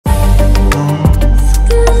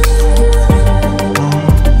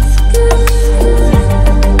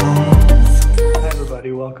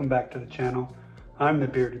back to the channel. I'm the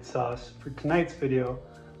Bearded Sauce. For tonight's video,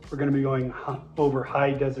 we're going to be going over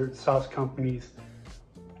High Desert Sauce Company's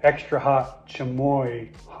extra hot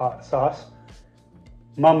Chimoy hot sauce.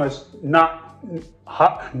 Mama's not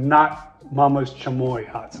Mama's Chimoy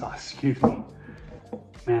hot sauce, excuse me.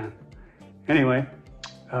 Man. Anyway,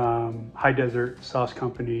 High Desert Sauce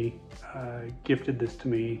Company gifted this to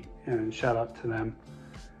me, and shout out to them.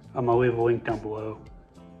 I'm gonna leave a link down below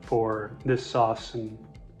for this sauce and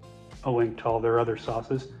a link to all their other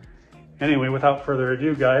sauces. Anyway, without further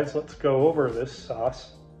ado, guys, let's go over this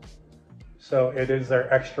sauce. So it is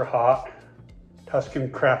their extra hot Tuscan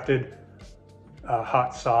crafted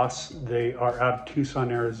hot sauce. They are out of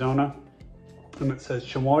Tucson, Arizona. And it says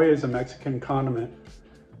Chimoy is a Mexican condiment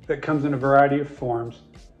that comes in a variety of forms.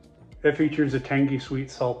 It features a tangy, sweet,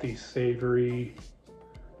 salty, savory,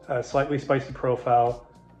 slightly spicy profile,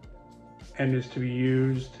 and is to be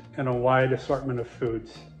used in a wide assortment of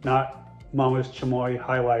foods. Not Mama's Chimoy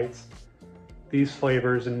highlights these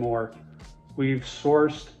flavors and more. We've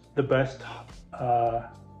sourced the best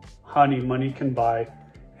honey money can buy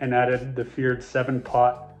and added the feared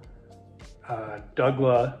 7-pot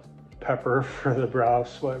Douglas pepper for the brow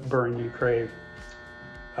sweat burn you crave.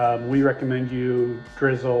 We recommend you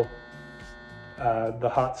drizzle the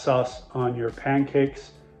hot sauce on your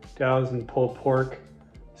pancakes, douse in pulled pork,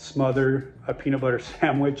 smother a peanut butter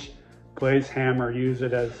sandwich, glaze ham, or use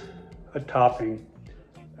it as a topping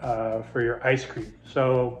for your ice cream.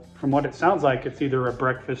 So from what it sounds like, it's either a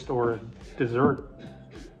breakfast or a dessert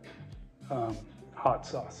hot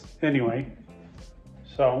sauce. Anyway,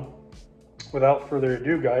 so without further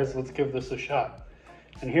ado, guys, let's give this a shot.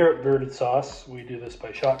 And here at Bearded Sauce, we do this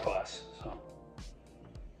by shot glass. So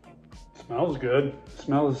smells good.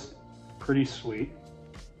 Smells pretty sweet.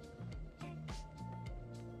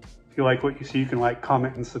 If you like what you see, you can like,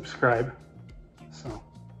 comment, and subscribe. So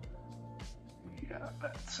yeah,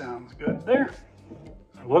 that sounds good there.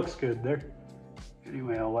 It looks good there.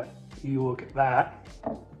 Anyway, I'll let you look at that.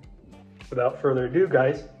 Without further ado,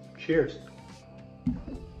 guys, cheers.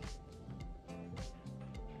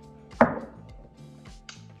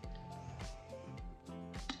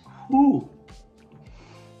 Ooh.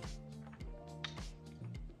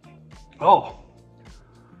 Oh,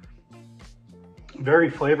 very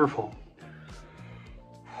flavorful.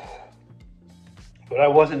 But I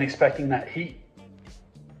wasn't expecting that heat.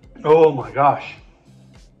 Oh my gosh.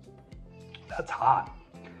 That's hot.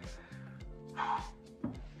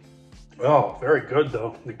 Oh, very good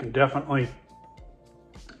though. You can definitely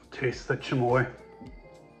taste the Chimoy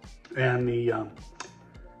and the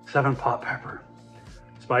 7-pot pepper.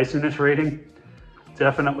 Spiciness rating,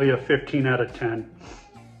 definitely a 15 out of 10.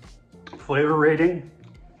 Flavor rating,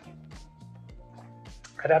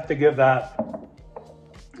 I'd have to give that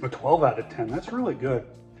a 12 out of 10. That's really good.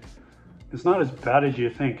 It's not as bad as you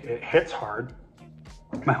think. It hits hard.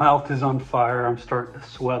 My mouth is on fire. I'm starting to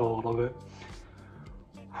sweat a little bit.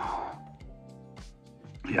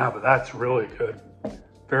 Yeah, but that's really good.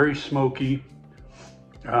 Very smoky.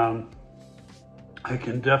 I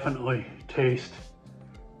can definitely taste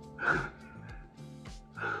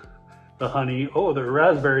the honey. Oh, the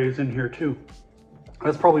raspberries in here too.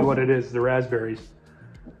 That's probably what it is, the raspberries.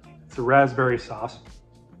 It's a raspberry sauce.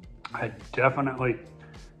 I definitely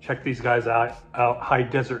check these guys out. High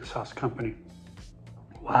Desert Sauce Company.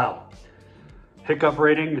 Wow. Hiccup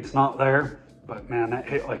rating, it's not there, but man, that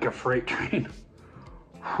hit like a freight train.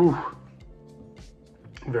 Whew.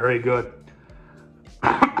 Very good.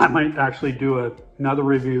 I might actually do another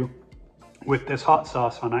review with this hot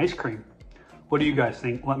sauce on ice cream. What do you guys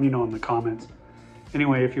think? Let me know in the comments.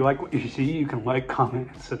 Anyway, if you like what you see, you can like, comment,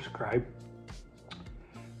 and subscribe.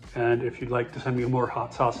 And if you'd like to send me more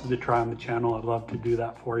hot sauces to try on the channel, I'd love to do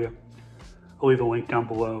that for you. I'll leave a link down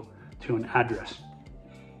below to an address.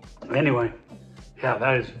 Anyway, yeah,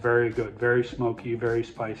 that is very good. Very smoky, very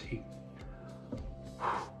spicy.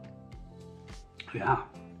 Yeah,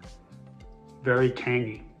 very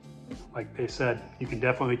tangy. Like they said, you can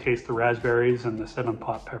definitely taste the raspberries and the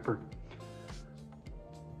 7-pot pepper.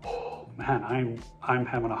 Oh man, I'm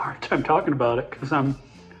having a hard time talking about it because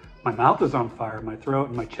my mouth is on fire, my throat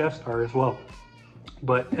and my chest are as well.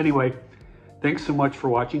 But anyway, thanks so much for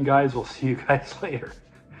watching, guys. We'll see you guys later.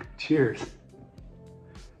 Cheers.